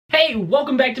Hey,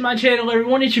 welcome back to my channel,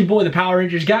 everyone. It's your boy, the Power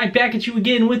Rangers guy, back at you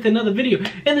again with another video.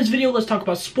 In this video, let's talk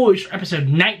about spoilers for episode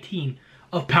 19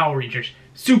 of Power Rangers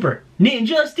Super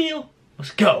Ninja Steel.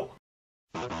 Let's go.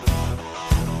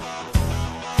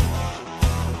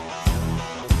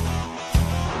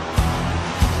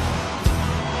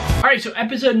 Alright, so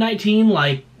episode 19,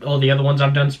 like all the other ones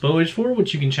I've done spoilers for,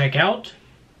 which you can check out.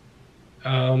 You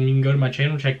can go to my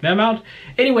channel, check them out.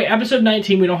 Anyway, episode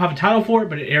 19, we don't have a title for it,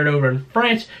 but it aired over in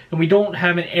France, and we don't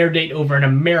have an air date over in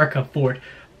America for it.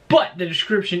 But the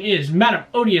description is, Madame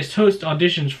Odious hosts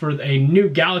auditions for a new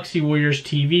Galaxy Warriors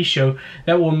TV show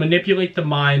that will manipulate the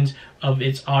minds of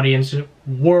its audience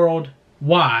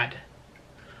worldwide.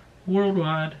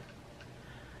 Worldwide.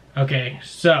 Okay,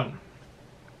 so,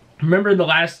 remember the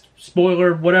last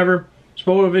spoiler video?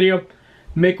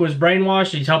 Mick was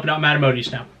brainwashed, he's helping out Madame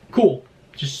Odious now. Cool.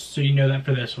 Just so you know that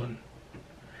for this one.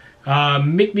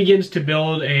 Mick begins to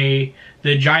build the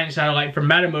giant satellite for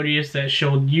Madame Odious that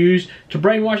she'll use to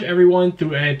brainwash everyone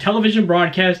through a television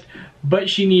broadcast, but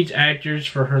she needs actors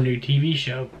for her new TV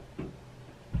show.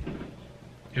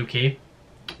 Okay.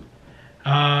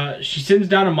 She sends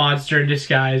down a monster in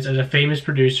disguise as a famous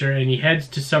producer, and he heads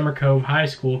to Summer Cove High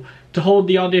School to hold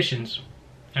the auditions.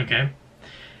 Okay.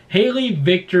 Haley,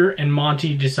 Victor, and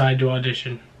Monty decide to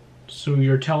audition. So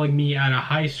you're telling me at a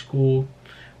high school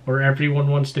where everyone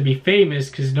wants to be famous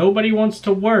because nobody wants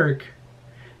to work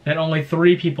that only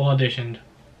 3 people auditioned?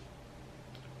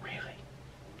 Really?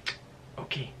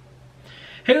 Okay.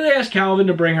 Haley asks Calvin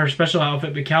to bring her special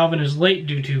outfit, but Calvin is late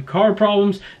due to car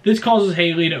problems. This causes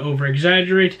Haley to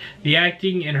over-exaggerate the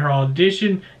acting in her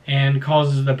audition and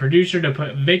causes the producer to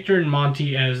put Victor and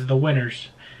Monty as the winners.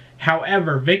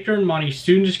 However, Victor and Monty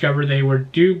soon discover they were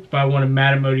duped by one of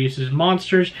Madame Odious's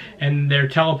monsters, and they're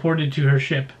teleported to her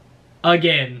ship.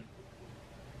 Again.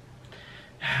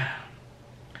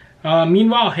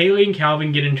 Meanwhile, Haley and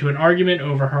Calvin get into an argument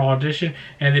over her audition,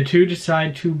 and the two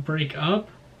decide to break up.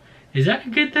 Is that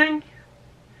a good thing?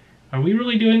 Are we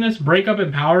really doing this? Break up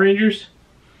in Power Rangers?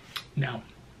 No.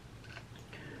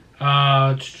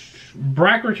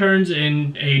 Brack returns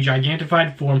in a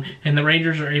gigantified form, and the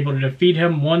Rangers are able to defeat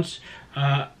him once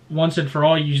and for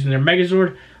all using their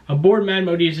Megazord. Aboard Madame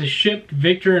Odious' ship,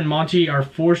 Victor and Monty are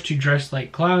forced to dress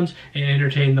like clowns and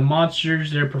entertain the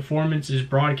monsters. Their performance is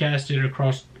broadcasted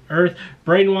across Earth,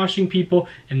 brainwashing people.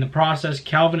 In the process,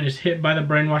 Calvin is hit by the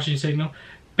brainwashing signal.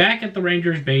 Back at the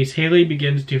Rangers base, Haley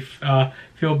begins to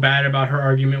feel bad about her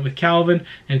argument with Calvin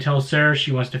and tells Sarah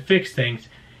she wants to fix things.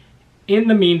 In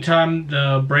the meantime,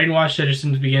 the brainwashed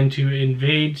citizens begin to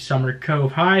invade Summer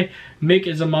Cove High. Mick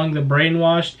is among the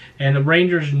brainwashed, and the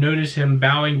Rangers notice him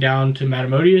bowing down to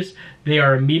Madame Odious. They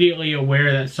are immediately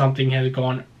aware that something has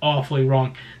gone awfully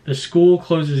wrong. The school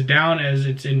closes down as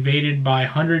it's invaded by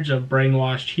hundreds of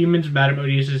brainwashed humans. Madame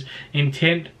Odious is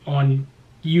intent on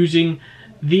using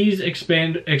these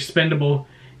expendable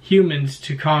humans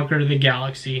to conquer the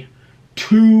galaxy.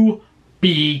 To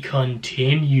be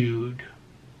continued.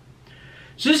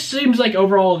 So this seems like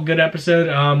overall a good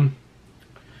episode.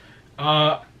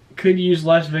 Could use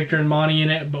less Victor and Monty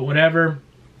in it, but whatever.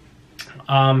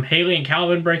 Haley and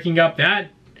Calvin breaking up. The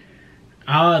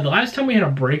last time we had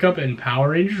a breakup in Power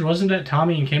Rangers, wasn't that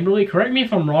Tommy and Kimberly? Correct me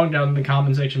if I'm wrong down in the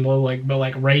comment section below,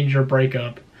 but Ranger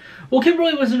breakup. Well,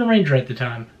 Kimberly wasn't a Ranger at the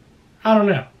time. I don't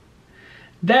know.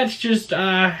 That's just,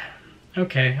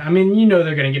 okay. I mean, you know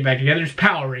they're going to get back together. It's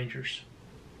Power Rangers.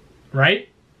 Right?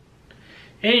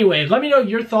 Anyway, let me know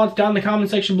your thoughts down in the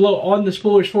comment section below on the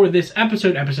spoilers for this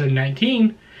episode, episode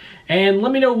 19. And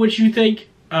let me know what you think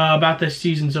about this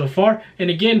season so far. And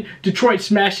again, Detroit,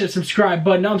 smash that subscribe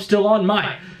button. I'm still on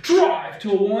my drive to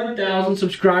 1,000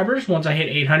 subscribers. Once I hit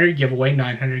 800, giveaway,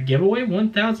 900 giveaway,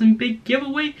 1,000 big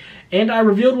giveaway. And I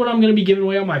revealed what I'm going to be giving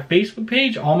away on my Facebook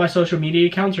page. All my social media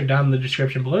accounts are down in the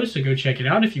description below, so go check it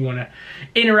out if you want to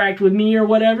interact with me or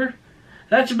whatever.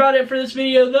 That's about it for this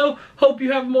video, though. Hope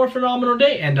you have a more phenomenal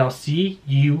day, and I'll see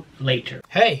you later.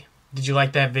 Hey, did you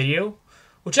like that video?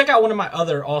 Well, check out one of my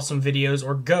other awesome videos,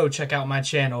 or go check out my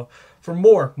channel for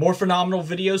more phenomenal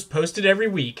videos posted every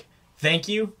week. Thank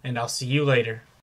you, and I'll see you later.